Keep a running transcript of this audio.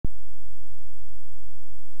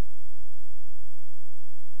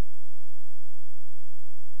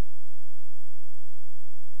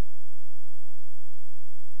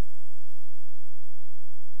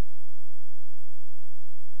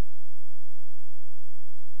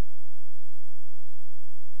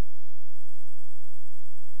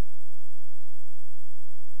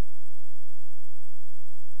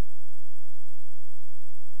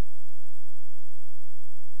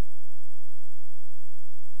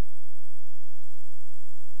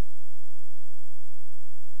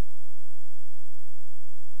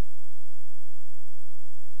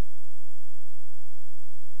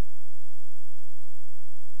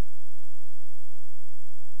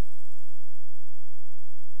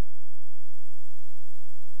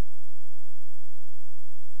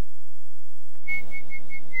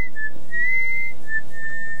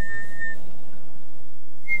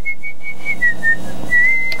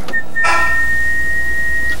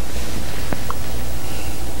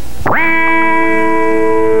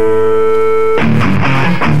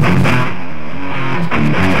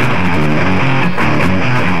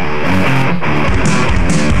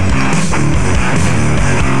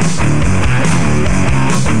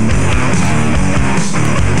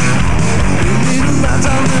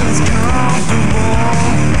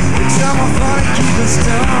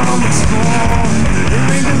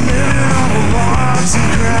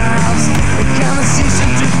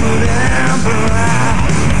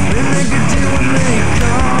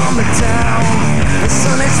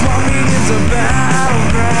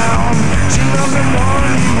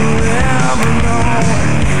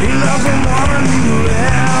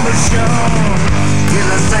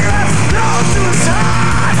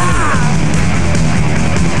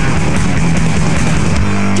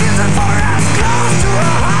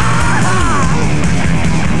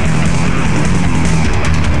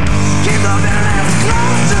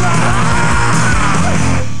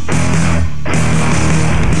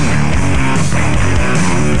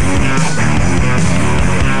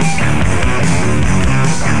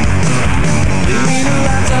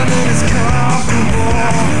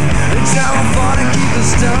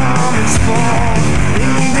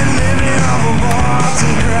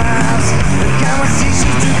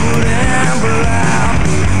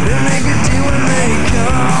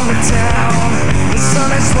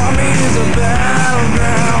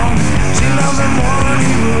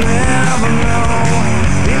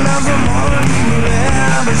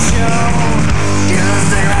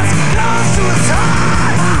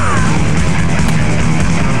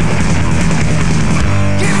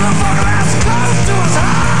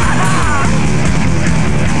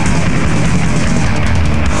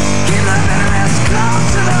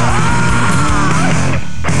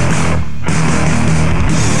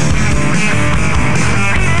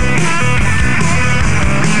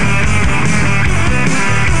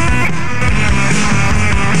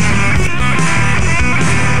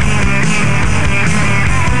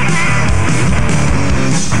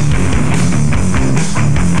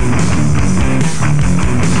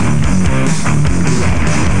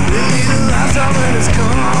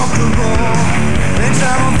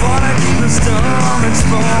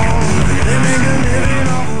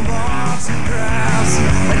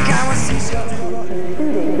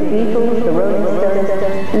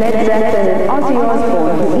Led Zeppelin and Ozzy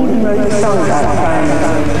Osbourne, who even wrote a song about environment.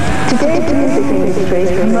 Today's music industry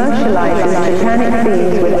commercializes satanic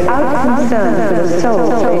themes without concern for the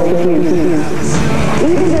souls they produce.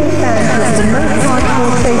 Even those fans who promote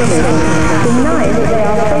hardcore Satanism deny that they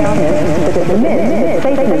are Satanists, but admit that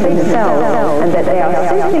Satanism themselves, and that they are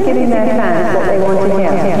simply giving their fans what they want to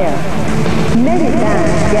hear. Many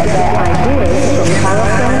bands get their ideas from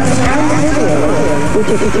horror films and videos,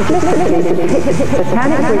 which explicitly depict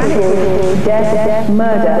satanic rituals, death,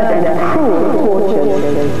 murder, and cruel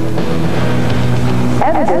tortures.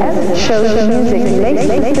 Evidence shows music laced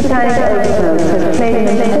with satanic overtones has played an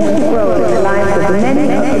important role in the lives of many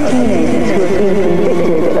of the teenagers who have been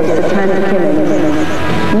convicted of satanic killings.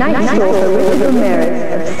 Night Stalker Richard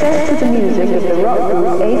Ramirez, obsessed with the music of the rock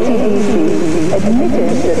group AC/DC, admitted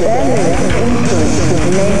that their lyrics influenced his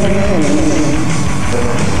mayhem killings.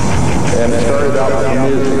 And it started out with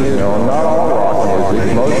music, not all rock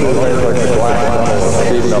music. Most of it is like the black metal or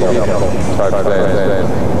speed metal type thing,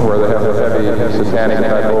 where they have the heavy satanic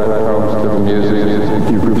type overtones to the music.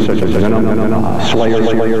 Groups such as Venom, Slayer,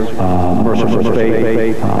 Merciful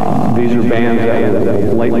Fate. These are bands that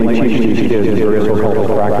will blatantly teach these kids various occult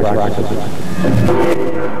practices.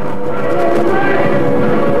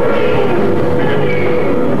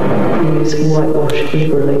 Use whitewash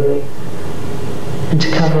liberally, and to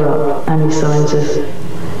cover up any signs of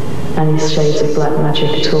any shades of black magic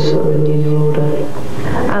at all that were in the New Order.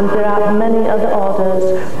 And there are many other orders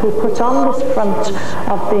who put on this front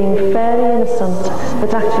of being fairly innocent,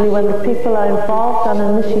 but actually when the people are involved and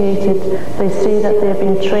initiated, they see that they've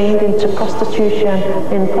been trained into prostitution,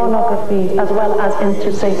 in pornography, as well as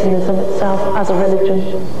into Satanism itself as a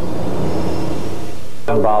religion.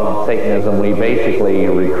 Involved in Satanism, we basically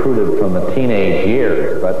recruited from the teenage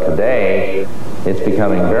years, but today it's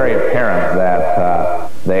becoming very apparent that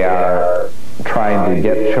they are trying to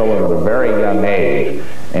get children at a very young age,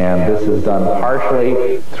 and this is done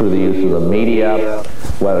partially through the use of the media,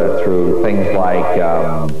 whether through things like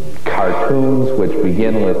cartoons, which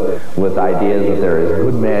begin with ideas that there is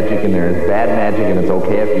good magic and there is bad magic, and it's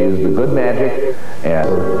okay if you use the good magic. And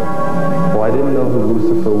well, I didn't know who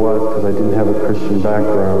Lucifer was because I didn't have a Christian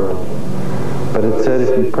background, but it said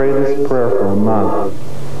if you pray this prayer for a month,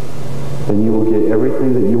 then you will get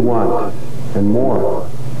everything that you want and more.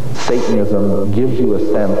 Satanism gives you a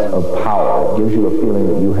sense of power. It gives you a feeling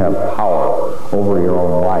that you have power over your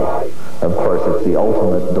own life. Of course, it's the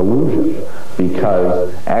ultimate delusion,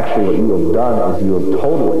 because actually what you have done is you have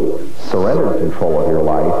totally surrendered control of your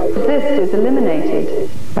life. This is eliminated.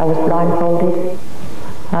 I was blindfolded,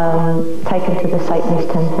 taken to the Satanist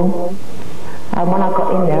temple. When I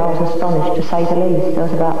got in there, I was astonished, to say the least. There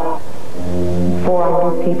was about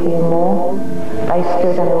 400 people or more. They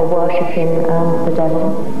stood and they were worshipping the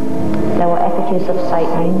devil. There were effigies of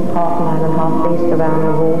Satan, half man and half beast, around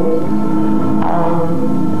the walls.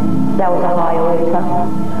 There was a high altar,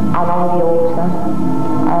 and on the altar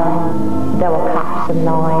there were cups and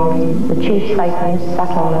knives. The chief Satanist sat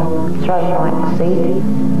on a throne-like seat.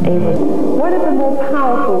 He was... One of the more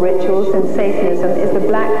powerful rituals in Satanism is the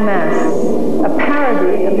Black Mass, a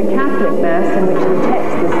parody of the Catholic Mass in which the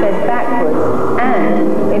text is said backwards,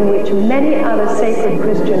 and in which many other sacred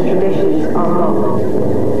Christian traditions are mocked.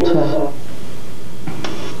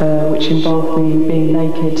 Which involved me being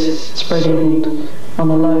naked, spread eagled on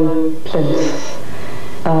a low plinth.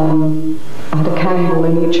 I had a candle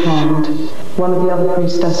in each hand. One of the other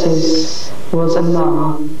priestesses was a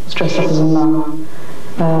nun, was dressed up as a nun.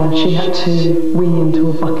 She had to wee into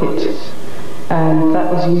a bucket, and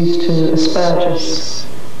that was used to asperge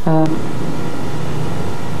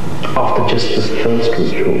After just the first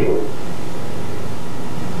ritual,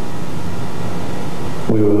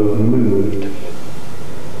 we were moved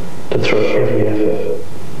to throw every effort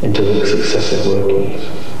into the successive workings.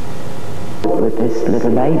 With this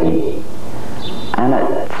little baby, and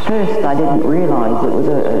at first I didn't realise it was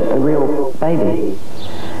a real baby,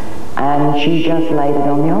 and she just laid it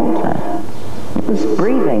on the altar. It was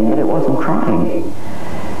breathing, but it wasn't crying.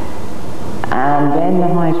 And then the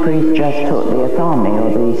high priest just took the athame,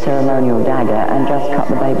 or the ceremonial dagger, and just cut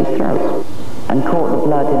the baby's throat and caught the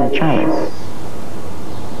blood in a chalice.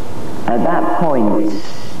 At that point,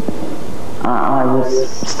 I was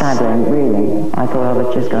staggering, reeling. I thought I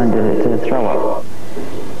was just going to throw up.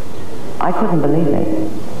 I couldn't believe it.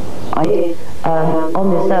 On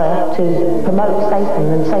this earth, to promote Satan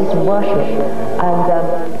and Satan worship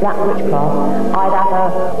and black witchcraft, I'd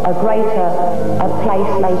have a greater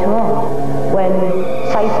place later on, when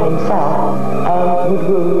Satan himself would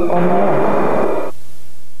rule on the earth.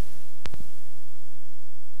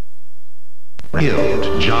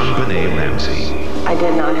 Killed John Benet Ramsey.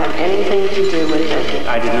 did not have anything to do with it.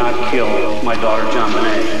 I did not kill my daughter,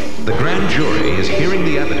 JonBenet. The grand jury is hearing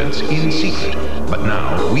the evidence in secret, but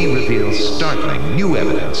now we reveal startling new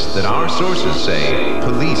evidence that our sources say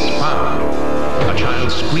police found. A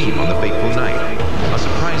child's scream on the fateful night, a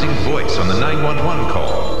surprising voice on the 911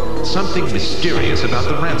 call, something mysterious about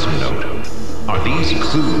the ransom note. Are these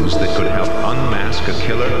clues that could help unmask a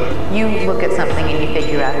killer? You look at something and you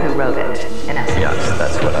figure out who wrote it, in essence. Yes,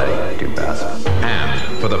 that's what I do best.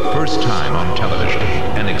 And for the first time on television,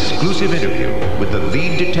 an exclusive interview with the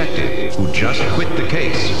lead detective who just quit the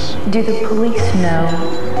case. Do the police know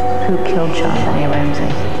who killed JonBenet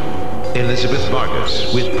Ramsey? Elizabeth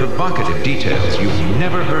Vargas with provocative details you've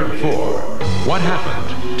never heard before. What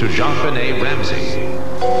happened to JonBenet Ramsey?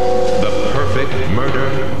 The perfect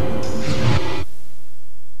murder?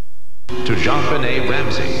 To JonBenet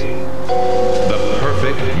Ramsey. The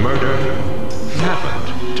perfect murder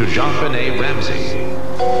happened to JonBenet Ramsey.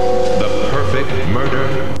 The perfect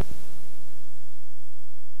murder.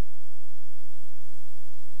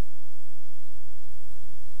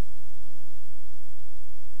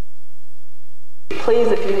 Please,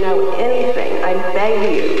 if you know anything, I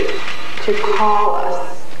beg you to call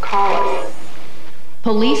us. Call us.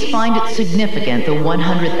 Police find it significant the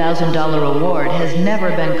 $100,000 award has never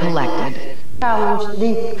been collected. Challenged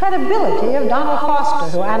the credibility of Donald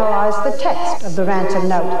Foster, who analyzed the text of the ransom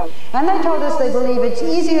note. And they told us they believe it's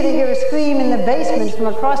easier to hear a scream in the basement from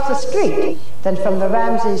across the street than from the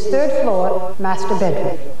Ramseys' third-floor master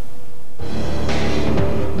bedroom.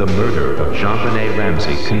 The murder of JonBenet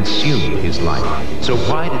Ramsey consumed his life. So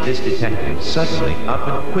why did this detective suddenly up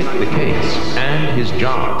and quit the case and his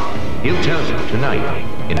job? He'll tell you tonight.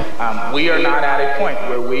 We are not at a point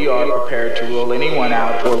where we are prepared to rule anyone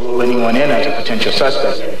out or rule anyone in as a potential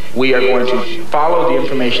suspect. We are going to follow the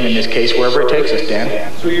information in this case wherever it takes us,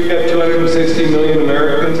 Dan. So you've got 260 million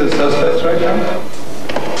Americans as suspects right now?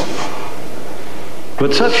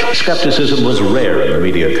 But such skepticism was rare in the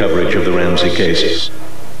media coverage of the Ramsey case.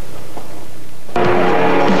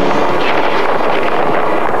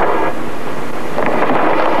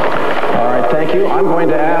 Thank you. I'm going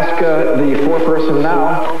to ask the foreperson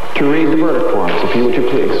now to read the verdict forms, if you would you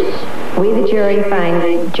please. We, the jury,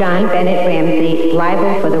 find JonBenet Ramsey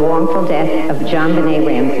liable for the wrongful death of JonBenet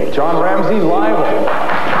Ramsey. John Ramsey liable.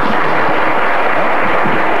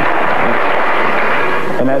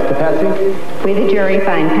 And as to Patsy? We, the jury,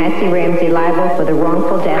 find Patsy Ramsey liable for the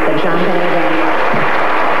wrongful death of JonBenet Ramsey.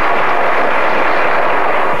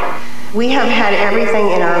 We have had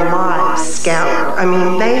everything in our lives scoured. I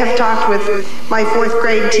mean, they have talked with my fourth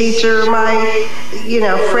grade teacher, my,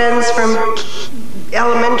 friends from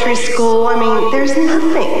elementary school. I mean, there's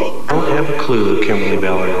nothing. I don't have a clue who Kimberly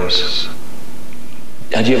Ballard is.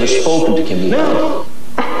 Have you ever spoken to Kimberly Ballard?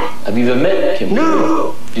 No. Have you ever met Kimberly?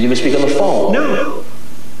 No. Did you ever speak on the phone? No.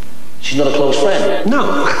 She's not a close friend?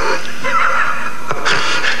 No.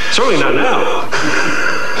 Certainly not now.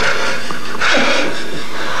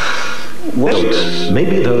 Well,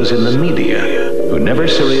 maybe those in the media who never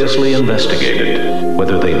seriously investigated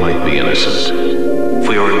whether they might be innocent. If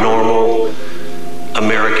we were a normal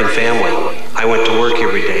American family, I went to work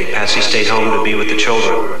every day. Patsy stayed home to be with the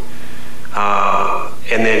children.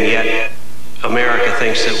 And then yet, America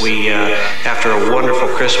thinks that we, after a wonderful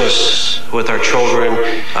Christmas with our children,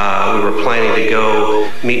 we were planning to go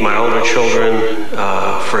meet my older children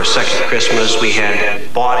for a second Christmas. We had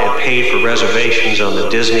bought and paid for reservations on the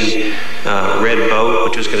Disney Red Boat,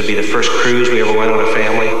 which was going to be the first cruise we ever went on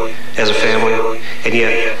as a family. And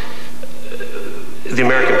yet, the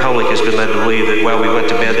American public has been led to believe that while we went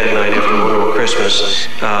to bed that night after a wonderful Christmas,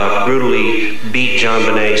 brutally beat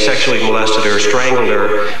JonBenet, sexually molested her, strangled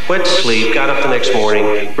her, went to sleep, got up the next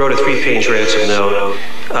morning, wrote a 3-page ransom note,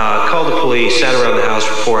 called the police, sat around the house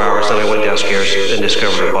for 4 hours, then I went downstairs and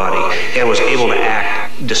discovered her body, and was able to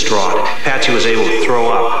act distraught. Patsy was able to throw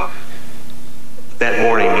up that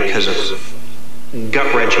morning because of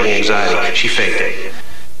gut-wrenching anxiety. She faked it.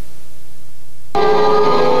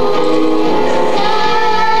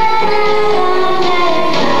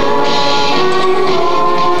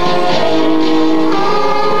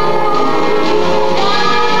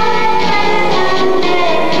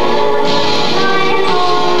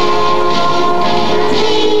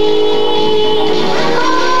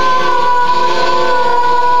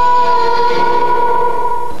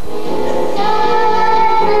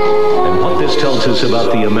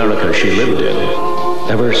 About the America she lived in,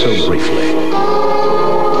 ever so briefly.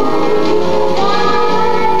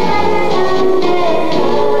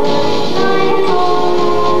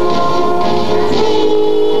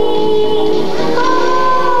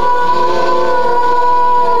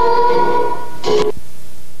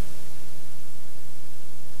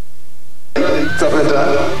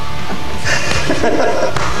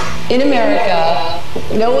 in America,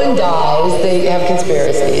 no one dies. They have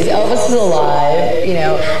conspiracies. Elvis is alive, you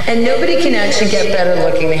know, and nobody can actually get better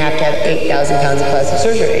looking. They have to have 8,000 pounds of plastic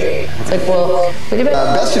surgery. It's like, well, what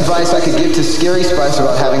about... best advice I could give to Scary Spice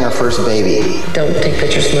about having her first baby. Don't take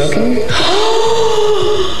pictures smoking.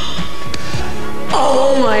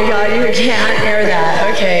 Oh my God, you can't air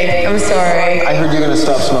that. Okay, I'm sorry. I heard you're going to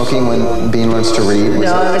stop smoking when Bean learns to read.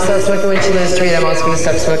 No, I'm going to stop smoking when she learns to read. I'm also going to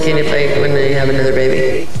stop smoking when they have another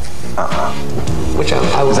baby. Which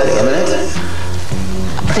I was. Is that imminent?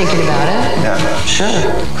 Thinking about it? Yeah. Sure.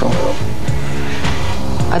 Cool.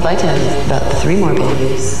 I'd like to have about 3 more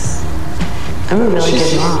babies. I'm a really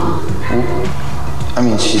good mom. I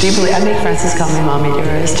mean, she's... Do you believe I make Francis call me Mommy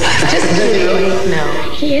Dearest? Just kidding. No.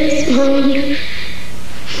 Yes, Mommy.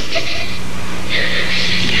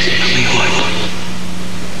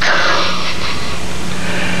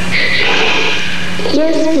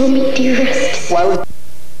 Yes, Mommy Dearest. Why would...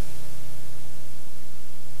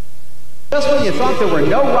 Just when you thought there were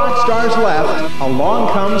no rock stars left,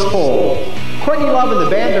 along comes Hole. Courtney Love and the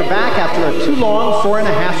band are back after a too long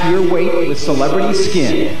 4.5-year wait with Celebrity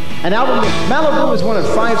Skin. An album, Malibu is one of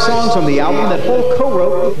 5 songs on the album that Hole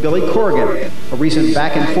co-wrote with Billy Corgan. A recent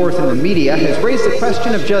back and forth in the media has raised the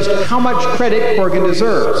question of just how much credit Corgan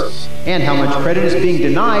deserves, and how much credit is being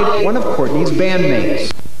denied one of Courtney's bandmates.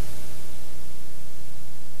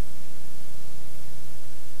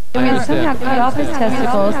 I mean, somehow cut off his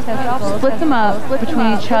testicles, split them up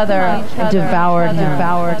between each other, and devoured him.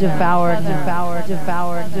 Devoured him.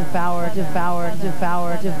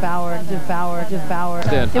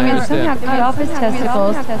 I mean, somehow cut off his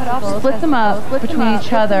testicles, split them up between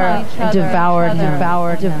each other, and devoured him.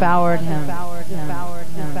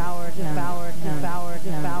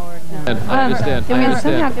 I understand.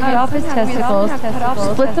 Somehow cut off his testicles,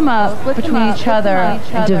 split them up between each other,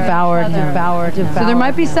 and devoured him. So there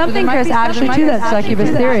might be something, Chris, actually to that succubus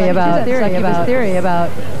theory about it.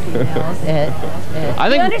 I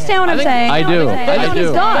think, you understand what I'm saying? I do.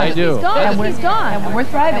 I do. And we're gone. And we're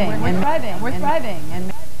thriving. We're thriving.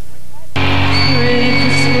 And great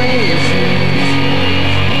persuasion.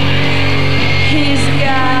 He's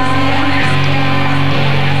got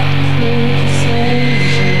great persuasion.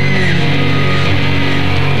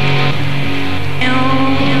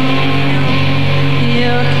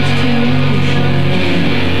 Your confusion.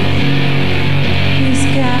 He's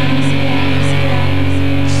got.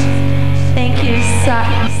 Thank you,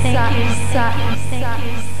 Satan. Thank you, Satan. Thank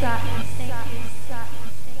you, Satan.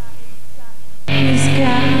 He's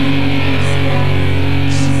got.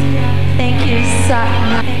 Thank you, Satan. Thank you, Satan.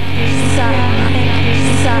 Thank you, Satan. Thank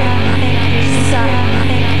you, Satan. Thank you, Satan. Thank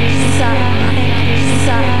you,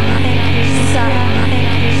 Satan. Thank you, Satan. Thank you, Satan. Thank you, Satan. Thank you, Satan. Thank you, Satan.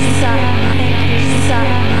 Thank you,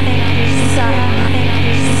 Satan. Thank you, Satan.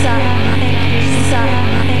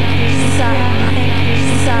 Thank you, Satan. Thank you,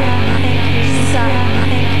 Satan.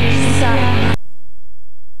 Thank you, Satan.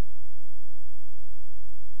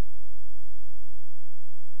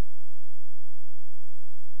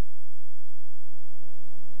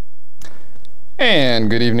 And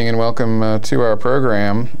good evening and welcome to our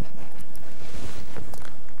program.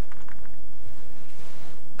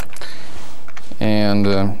 And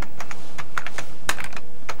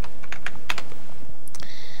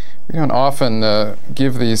we don't often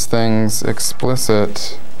give these things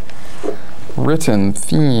explicit written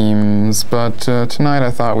themes, but tonight I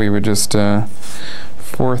thought we would just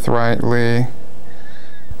forthrightly,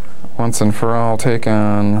 once and for all, take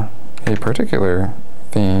on a particular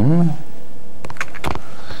theme.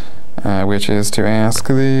 Which is to ask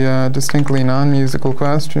the distinctly non-musical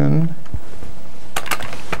question: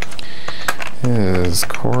 is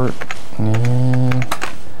Courtney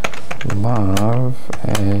Love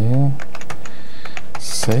a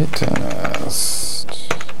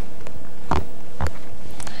Satanist?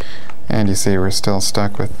 And you see we're still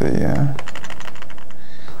stuck with the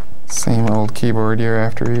same old keyboard year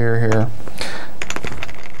after year here.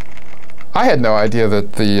 I had no idea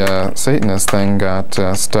that the Satanist thing got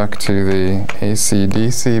stuck to the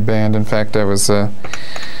AC/DC band. In fact, I was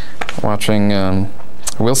watching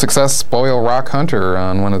Will Success Spoil Rock Hunter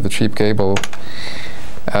on one of the cheap cable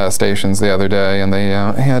stations the other day, and they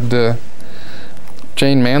had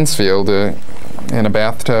Jane Mansfield in a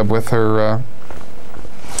bathtub with her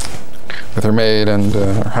maid and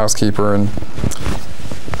her housekeeper, and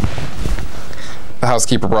the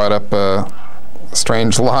housekeeper brought up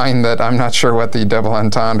strange line that I'm not sure what the double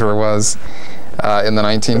entendre was in the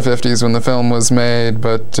 1950s when the film was made,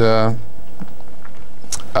 but the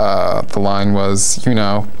line was, you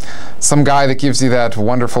know, some guy that gives you that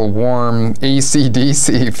wonderful warm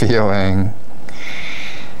AC/DC feeling.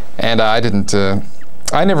 And I didn't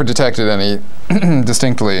I never detected any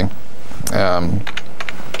distinctly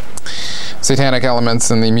satanic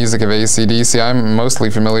elements in the music of AC/DC. I'm mostly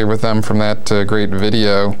familiar with them from that great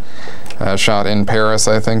video shot in Paris,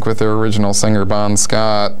 I think, with their original singer Bon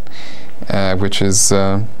Scott, which is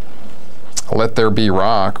Let There Be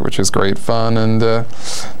Rock, which is great fun, and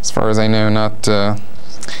as far as I know, not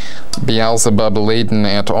Beelzebub-laden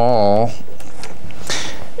at all.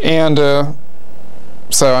 And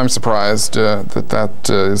so I'm surprised that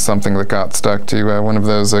is something that got stuck to one of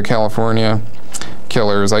those California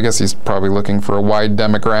killers. I guess he's probably looking for a wide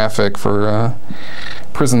demographic for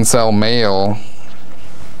prison cell mail.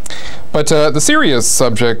 But the serious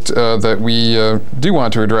subject that we do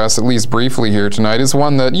want to address, at least briefly here tonight, is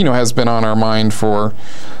one that, has been on our mind for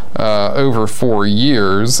over 4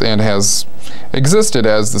 years and has existed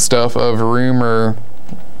as the stuff of rumor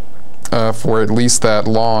for at least that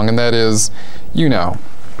long, and that is, the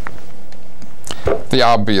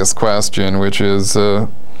obvious question, which is, what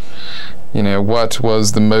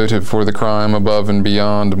was the motive for the crime above and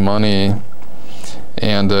beyond money?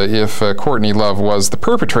 And if Courtney Love was the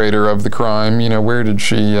perpetrator of the crime, where did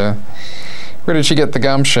she get the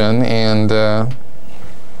gumption? And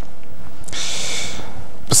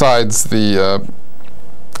besides the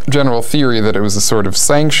general theory that it was a sort of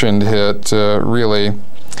sanctioned hit, really,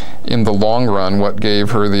 in the long run, what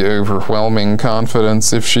gave her the overwhelming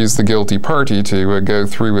confidence, if she's the guilty party, to go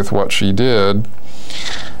through with what she did?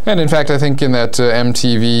 And in fact, I think in that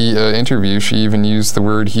MTV interview, she even used the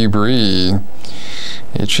word hubris,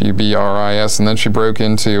 H-U-B-R-I-S, and then she broke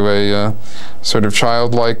into a sort of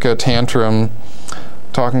childlike tantrum,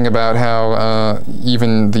 talking about how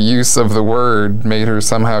even the use of the word made her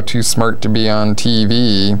somehow too smart to be on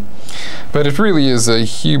TV. But it really is a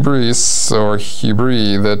hubris or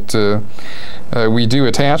hubris that we do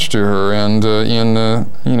attach to her, and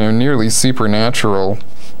in nearly supernatural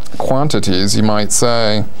quantities, you might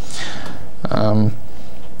say.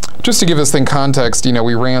 Just to give this thing context,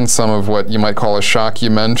 we ran some of what you might call a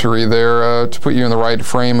shockumentary there to put you in the right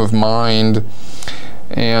frame of mind.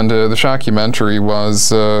 And the shockumentary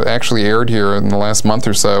was actually aired here in the last month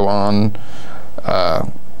or so on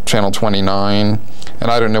Channel 29. And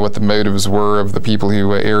I don't know what the motives were of the people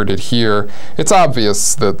who aired it here. It's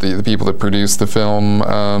obvious that the people that produced the film,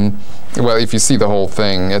 well, if you see the whole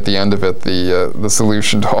thing, at the end of it, the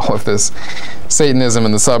solution to all of this Satanism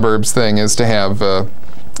in the suburbs thing is to have,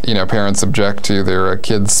 parents object to their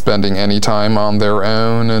kids spending any time on their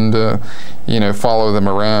own and, follow them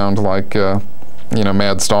around like,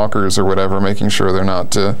 mad stalkers or whatever, making sure they're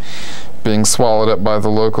not being swallowed up by the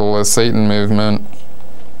local Satan movement.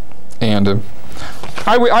 And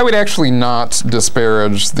I would actually not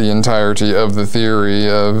disparage the entirety of the theory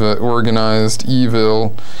of organized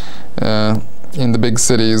evil in the big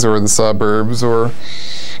cities or the suburbs, or,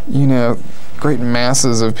 great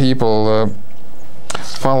masses of people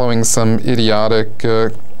following some idiotic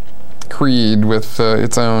creed with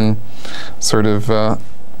its own sort of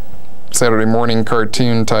Saturday morning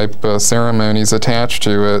cartoon type ceremonies attached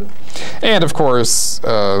to it. And of course,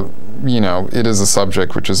 it is a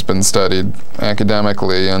subject which has been studied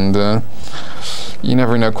academically, and you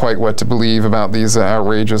never know quite what to believe about these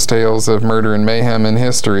outrageous tales of murder and mayhem in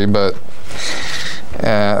history, but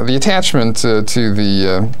the attachment to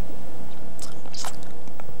the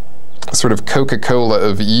sort of Coca-Cola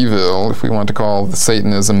of evil, if we want to call the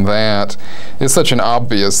Satanism that, is such an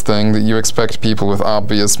obvious thing that you expect people with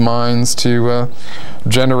obvious minds to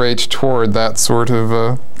generate toward that sort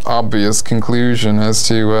of obvious conclusion as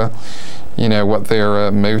to, what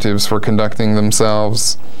their motives for conducting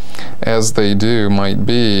themselves as they do might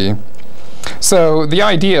be. So the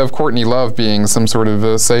idea of Courtney Love being some sort of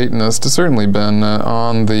a Satanist has certainly been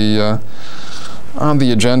on the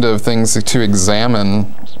agenda of things to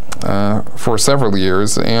examine for several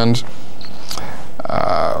years, and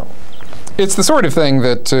it's the sort of thing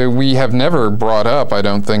that we have never brought up, I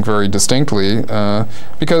don't think, very distinctly,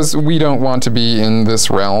 because we don't want to be in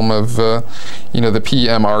this realm of, the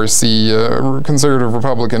PMRC, conservative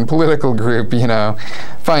Republican political group,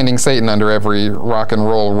 finding Satan under every rock and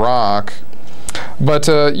roll rock. But,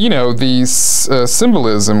 the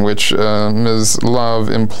symbolism which Ms. Love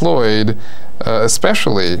employed,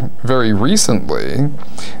 especially very recently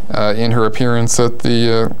in her appearance at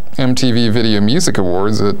the MTV Video Music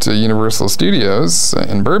Awards at Universal Studios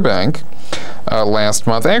in Burbank last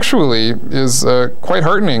month, actually is quite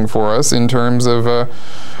heartening for us in terms of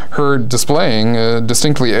her displaying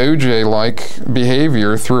distinctly OJ-like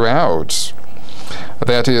behavior throughout.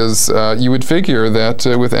 That is, you would figure that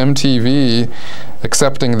with MTV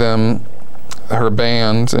accepting them, her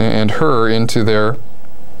band, and her into their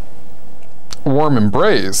warm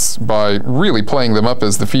embrace by really playing them up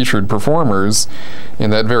as the featured performers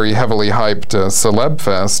in that very heavily hyped Celeb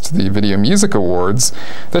Fest, the Video Music Awards,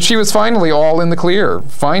 that she was finally all in the clear,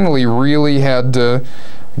 finally really had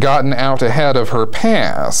gotten out ahead of her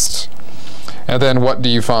past. And then what do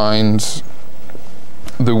you find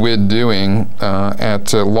the WID doing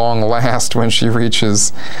at long last when she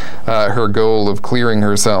reaches her goal of clearing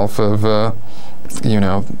herself of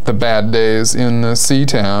the bad days in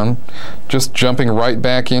C-Town, just jumping right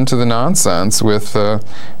back into the nonsense with,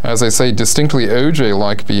 as I say, distinctly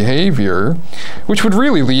OJ-like behavior, which would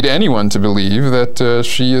really lead anyone to believe that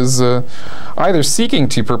she is either seeking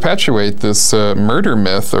to perpetuate this murder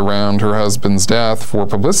myth around her husband's death for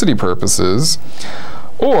publicity purposes,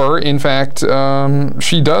 or, in fact,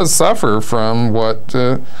 she does suffer from what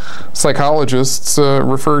psychologists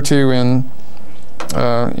refer to in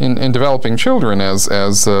developing children as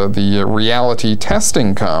the reality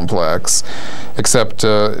testing complex, except,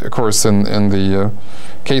 of course, in the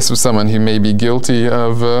case of someone who may be guilty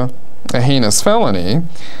of a heinous felony,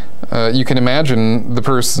 you can imagine the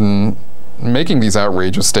person making these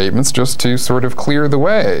outrageous statements just to sort of clear the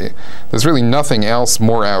way. There's really nothing else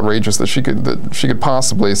more outrageous that she could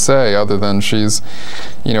possibly say other than she's,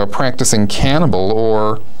 a practicing cannibal,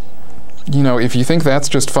 or, if you think that's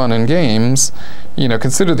just fun and games,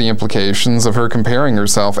 consider the implications of her comparing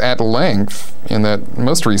herself at length in that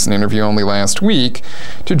most recent interview only last week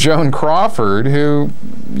to Joan Crawford, who,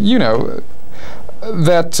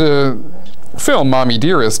 that film, Mommy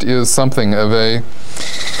Dearest, is something of a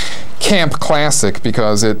camp classic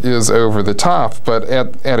because it is over the top, but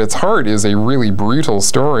at its heart is a really brutal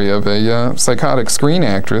story of a psychotic screen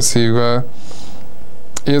actress who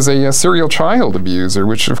is a serial child abuser,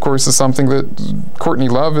 which of course is something that Courtney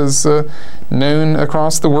Love is known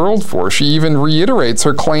across the world for. She even reiterates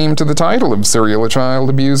her claim to the title of serial child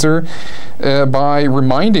abuser by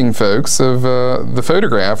reminding folks of the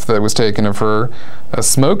photograph that was taken of her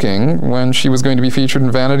smoking when she was going to be featured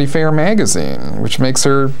in Vanity Fair magazine, which makes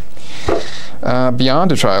her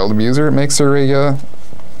beyond a child abuser. It makes her a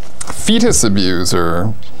fetus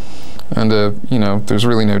abuser. And, there's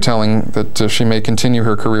really no telling that she may continue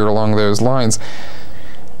her career along those lines.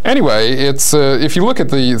 Anyway, it's if you look at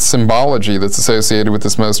the symbology that's associated with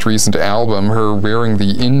this most recent album, her wearing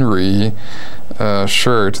the INRI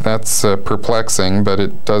shirt, that's perplexing, but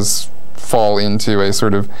it does fall into a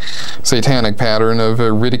sort of satanic pattern of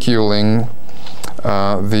ridiculing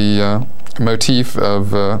the motif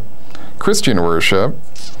of Christian worship.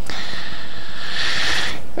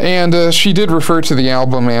 And she did refer to the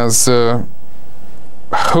album as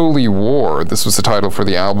Holy War. This was the title for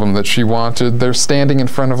the album that she wanted. They're standing in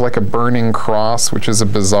front of like a burning cross, which is a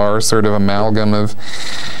bizarre sort of amalgam of,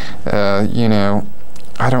 I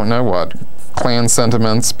don't know what, Klan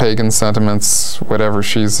sentiments, pagan sentiments, whatever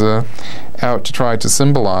she's out to try to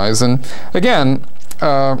symbolize. And again,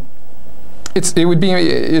 it's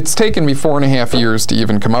taken me 4.5 years to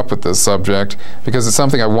even come up with this subject, because it's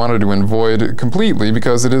something I wanted to avoid completely,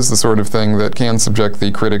 because it is the sort of thing that can subject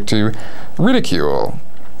the critic to ridicule.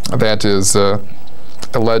 That is,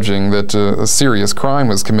 alleging that a serious crime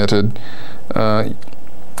was committed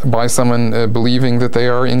by someone believing that they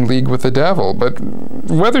are in league with the devil. But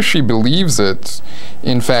whether she believes it,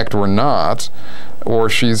 in fact, or not, or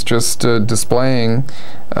she's just displaying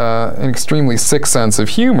an extremely sick sense of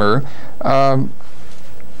humor,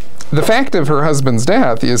 the fact of her husband's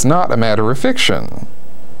death is not a matter of fiction.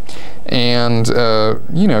 And,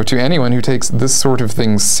 to anyone who takes this sort of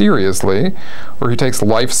thing seriously, or who takes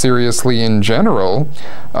life seriously in general,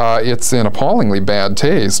 it's in appallingly bad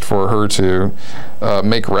taste for her to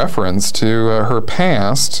make reference to her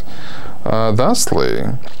past thusly.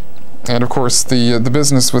 And, of course, the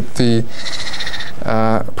business with the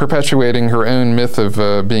perpetuating her own myth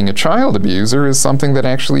of being a child abuser is something that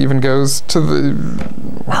actually even goes to the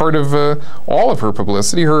heart of all of her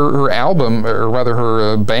publicity. Her album, or rather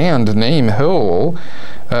her band name, Hole,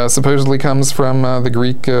 supposedly comes from the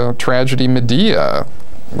Greek tragedy Medea,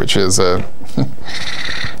 which is a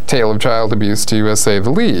tale of child abuse, to say the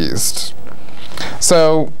least.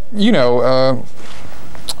 So,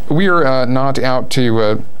 we're not out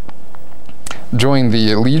to join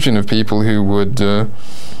the legion of people who would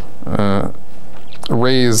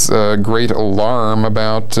raise great alarm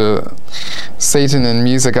about Satan and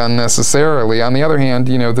music unnecessarily. On the other hand,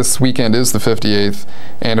 this weekend is the 58th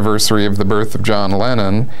anniversary of the birth of John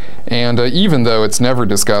Lennon, and even though it's never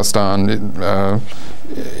discussed on,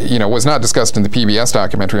 was not discussed in the PBS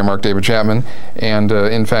documentary on Mark David Chapman, and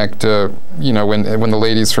in fact, when the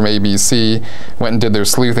ladies from ABC went and did their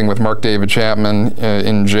sleuthing with Mark David Chapman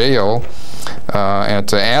in jail,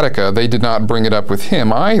 at Attica, they did not bring it up with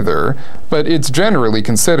him either, but it's generally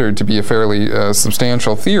considered to be a fairly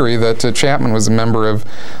substantial theory that Chapman was a member of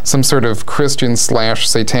some sort of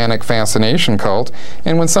Christian/satanic fascination cult,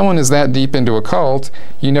 and when someone is that deep into a cult,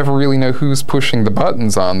 you never really know who's pushing the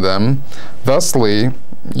buttons on them. Thusly,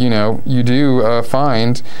 you know, you do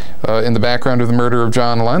find in the background of the murder of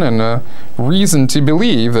John Lennon reason to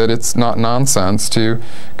believe that it's not nonsense to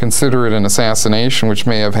consider it an assassination which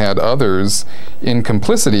may have had others in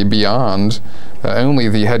complicity beyond only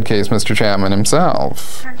the head case Mr. Chapman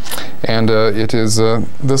himself. And it is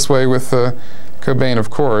this way with Cobain,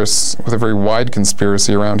 of course, with a very wide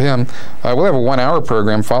conspiracy around him. We'll have a 1-hour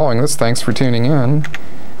program following this. Thanks for tuning in,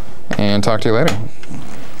 and talk to you later.